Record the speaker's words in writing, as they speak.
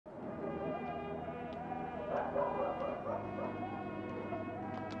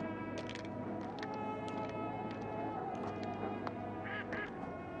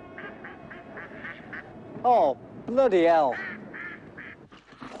Oh, bloody hell.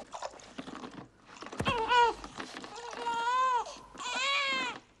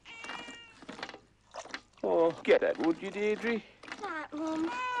 Oh, get that, would you, Deirdre? Right,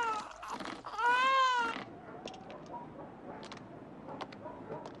 Mum.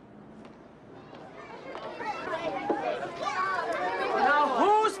 Now,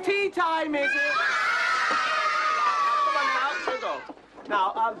 whose tea time is it? Come on now, sugar.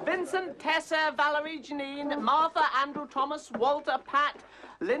 Now, Vincent, Tessa, Valerie, Janine, Martha, Andrew, Thomas, Walter, Pat,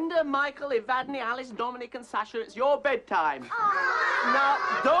 Linda, Michael, Evadne, Alice, Dominic, and Sasha, it's your bedtime. Now,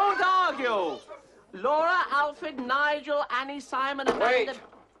 don't argue. Laura, Alfred, Nigel, Annie, Simon, Amanda... Wait.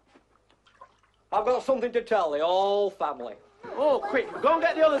 I've got something to tell the whole family. Oh, quick, go and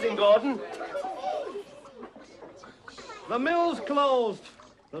get the others in, Gordon. The mill's closed.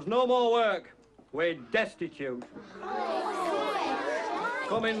 There's no more work. We're destitute.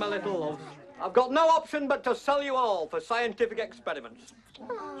 Come in, my little loves. I've got no option but to sell you all for scientific experiments.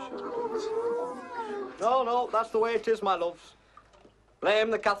 No, that's the way it is, my loves.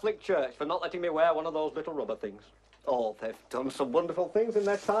 Blame the Catholic Church for not letting me wear one of those little rubber things. Oh, they've done some wonderful things in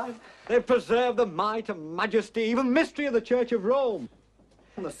their time. They've preserved the might and majesty, even mystery of the Church of Rome.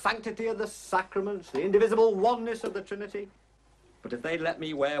 And the sanctity of the sacraments, the indivisible oneness of the Trinity. But if they'd let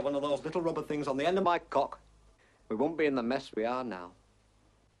me wear one of those little rubber things on the end of my cock, we wouldn't be in the mess we are now.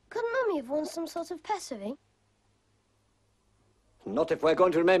 Couldn't Mummy have won some sort of pessary? Not if we're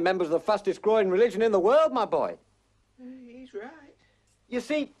going to remain members of the fastest growing religion in the world, my boy. He's right. You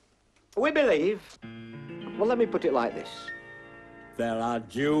see, we believe... Well, let me put it like this. There are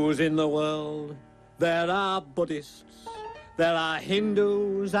Jews in the world, there are Buddhists, there are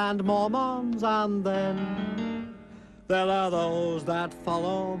Hindus and Mormons, and then there are those that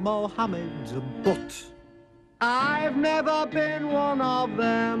follow Mohammed, but I've never been one of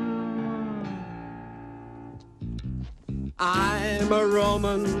them. I'm a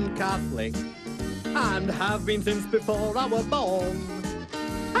Roman Catholic and have been since before I was born.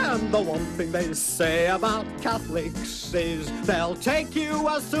 And the one thing they say about Catholics is they'll take you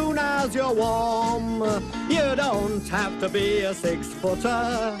as soon as you're warm. You don't have to be a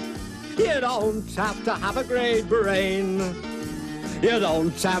 6-footer. You don't have to have a great brain. You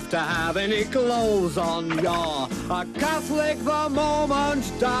don't have to have any clothes on. You're a Catholic the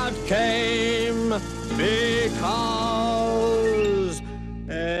moment Dad came. Because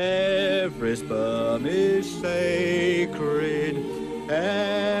every sperm is sacred.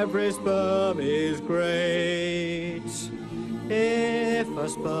 Every sperm is great. If a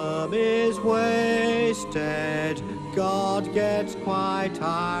sperm is wasted, God gets quite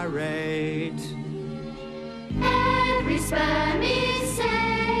irate. Every sperm is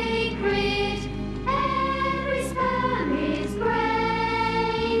sacred. Every sperm is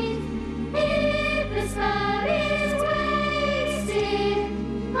great. If the sperm is wasted,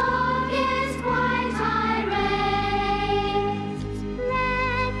 God gets quite irate.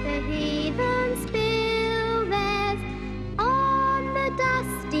 Let the heathen spill theirs on the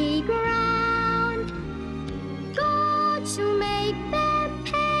dusty ground. God shall make them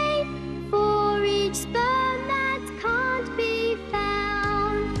pay for each sperm that can't be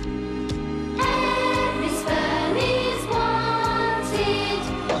found. Every sperm is wanted.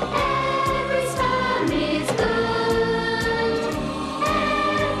 Every sperm is good.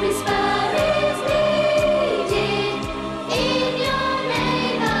 Every sperm is needed in your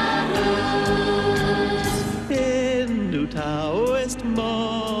neighborhood. Hindu, Taoist,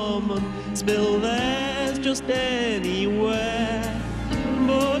 Mormon, spill theirs just anywhere.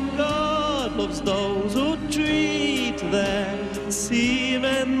 But God loves those who treat their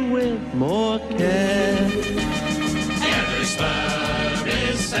semen with more care. Every sperm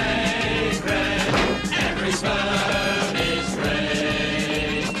is sacred. Every sperm is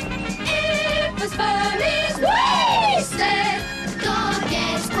great. If the sperm is wasted, God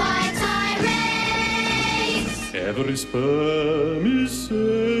gets quite irate. Every sperm is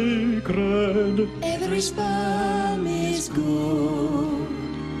sacred. Every sperm is good.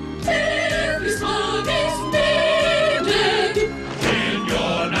 Every sperm is needed In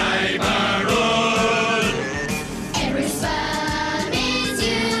your neighborhood, Every sperm is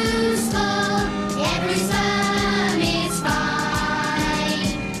useful. Every sperm is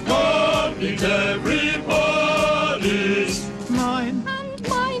fine. God needs everybody's. Mine And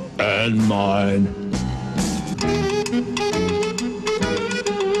mine. and mine.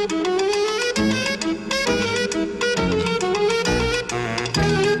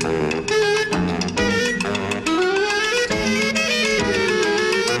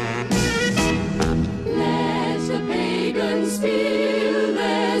 Let the pagans feel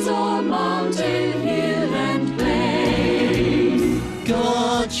theirs on mountain, hill,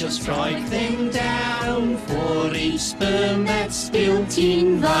 just strike them down for each sperm that's built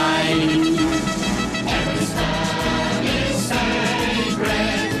in vain. Every sperm is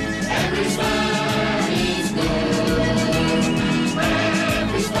sacred. Every sperm is good.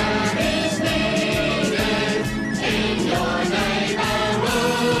 Every sperm is needed in your neighborhood.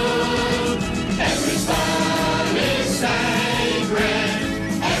 Every sperm is sacred.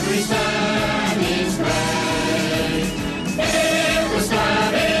 Every sperm is great. If the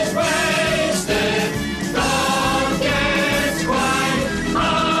sperm is wasted, God gets quite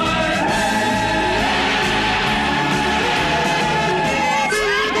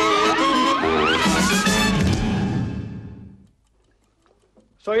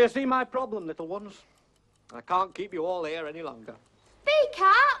So you see my problem, little ones. I can't keep you all here any longer. Speak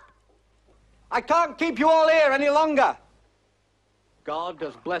up! I can't keep you all here any longer. God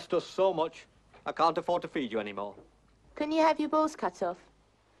has blessed us so much, I can't afford to feed you anymore. Can you have your balls cut off?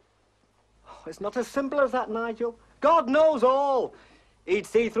 Oh, it's not as simple as that, Nigel. God knows all. He'd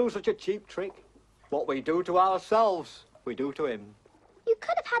see through such a cheap trick. What we do to ourselves, we do to him. You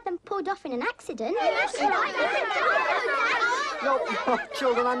could have had them pulled off in an accident. No,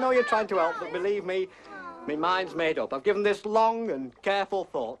 children, I know you're trying to help, but believe me, my mind's made up. I've given this long and careful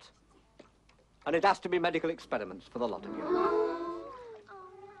thought. And it has to be medical experiments for the lot of you.